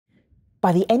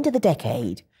By the end of the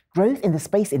decade, growth in the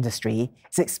space industry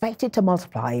is expected to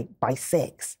multiply by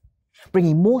 6,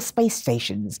 bringing more space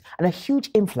stations and a huge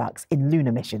influx in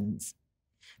lunar missions.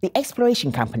 The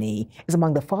exploration company is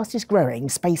among the fastest growing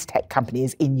space tech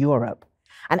companies in Europe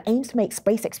and aims to make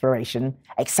space exploration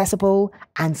accessible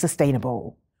and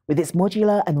sustainable with its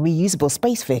modular and reusable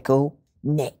space vehicle,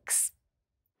 NIX.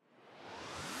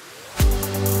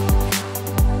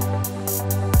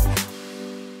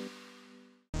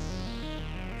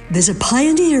 There's a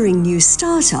pioneering new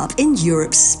startup in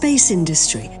Europe's space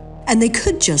industry, and they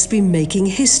could just be making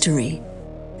history.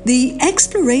 The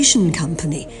exploration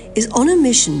company is on a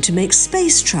mission to make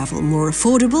space travel more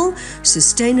affordable,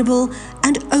 sustainable,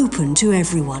 and open to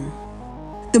everyone.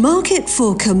 The market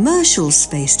for commercial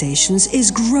space stations is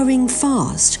growing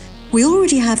fast. We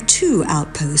already have 2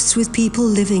 outposts with people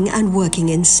living and working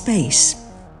in space.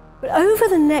 But over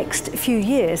the next few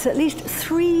years, at least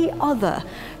 3 other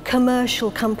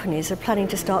commercial companies are planning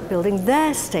to start building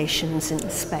their stations in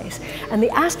space, and the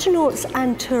astronauts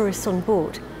and tourists on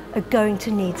board are going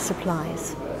to need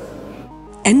supplies.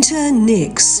 Enter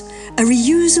NIX, a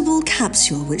reusable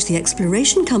capsule which the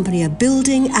exploration company are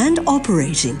building and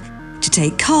operating to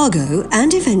take cargo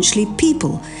and eventually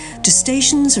people to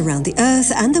stations around the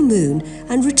Earth and the Moon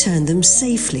and return them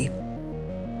safely.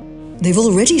 They've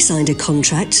already signed a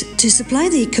contract to supply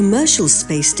the commercial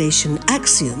space station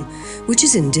Axiom, which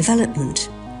is in development.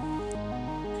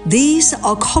 These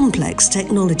are complex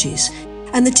technologies,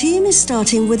 and the team is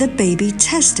starting with a baby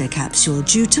tester capsule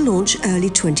due to launch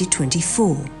early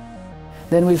 2024.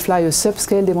 Then we'll fly a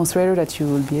subscale demonstrator that you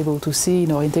will be able to see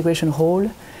in our integration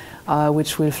hall,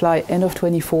 which will fly end of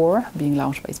 24, being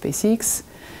launched by SpaceX.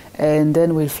 And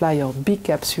then we'll fly our big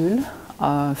capsule.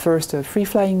 First a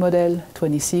free-flying model,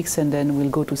 26, and then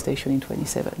we'll go to station in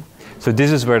 27. So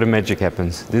this is where the magic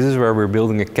happens. This is where we're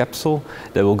building a capsule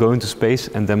that will go into space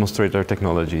and demonstrate our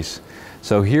technologies.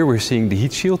 So here we're seeing the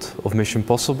heat shield of Mission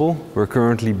Possible. We're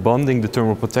currently bonding the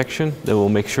thermal protection that will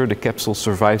make sure the capsule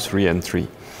survives re-entry.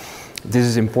 This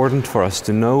is important for us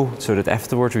to know so that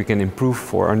afterwards we can improve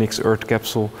for our NIX Earth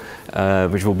capsule,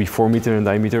 which will be 4 meters in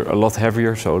diameter, a lot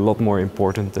heavier, so a lot more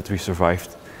important that we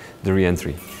survived the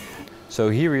re-entry. So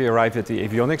here we arrived at the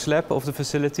avionics lab of the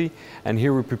facility, and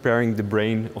here we're preparing the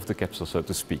brain of the capsule, so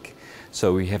to speak.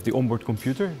 So we have the onboard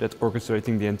computer that's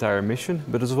orchestrating the entire mission,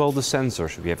 but as well the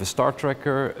sensors. We have a star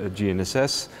tracker, a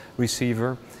GNSS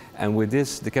receiver, and with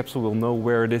this the capsule will know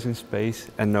where it is in space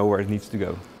and know where it needs to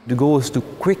go. The goal is to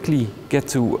quickly get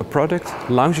to a product,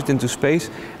 launch it into space,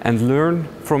 and learn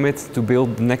from it to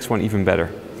build the next one even better.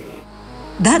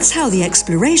 That's how the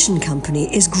exploration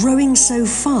company is growing so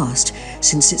fast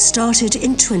since it started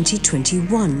in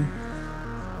 2021.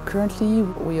 Currently,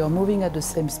 we are moving at the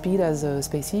same speed as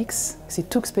SpaceX. It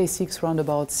took SpaceX around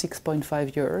about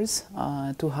 6.5 years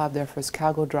to have their first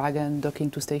cargo Dragon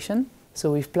docking to station.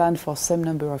 So we've planned for same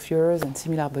number of years and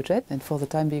similar budget, and for the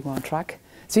time being we're on track.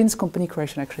 Since company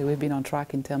creation, actually, we've been on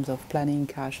track in terms of planning,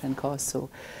 cash and cost. So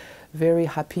very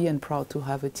happy and proud to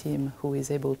have a team who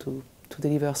is able to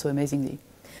deliver so amazingly.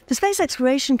 The space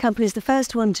exploration company is the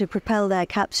first one to propel their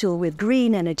capsule with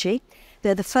green energy.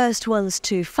 They're the first ones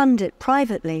to fund it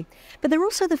privately, but they're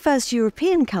also the first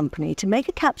European company to make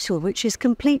a capsule which is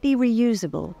completely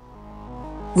reusable.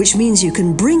 Which means you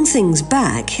can bring things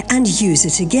back and use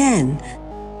it again.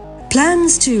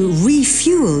 Plans to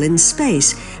refuel in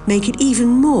space make it even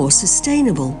more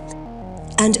sustainable.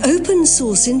 And open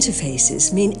source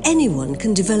interfaces mean anyone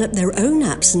can develop their own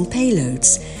apps and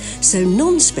payloads, so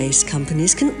non-space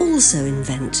companies can also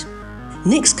invent.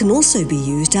 NIX can also be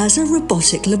used as a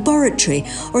robotic laboratory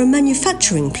or a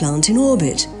manufacturing plant in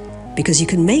orbit, because you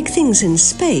can make things in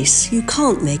space you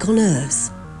can't make on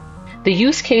Earth. The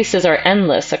use cases are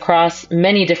endless across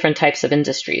many different types of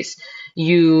industries.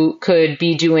 You could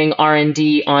be doing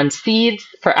R&D on seeds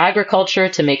for agriculture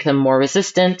to make them more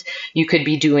resistant. You could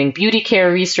be doing beauty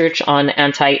care research on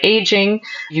anti-aging.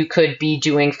 You could be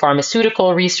doing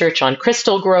pharmaceutical research on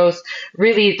crystal growth.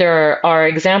 Really, there are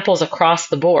examples across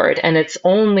the board, and it's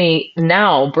only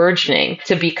now burgeoning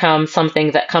to become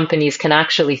something that companies can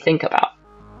actually think about.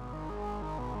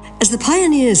 As the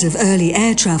pioneers of early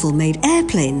air travel made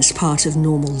airplanes part of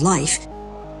normal life,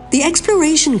 the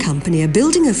exploration company are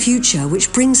building a future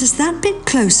which brings us that bit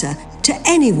closer to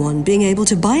anyone being able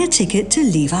to buy a ticket to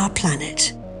leave our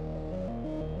planet.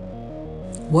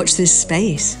 Watch this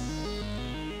space.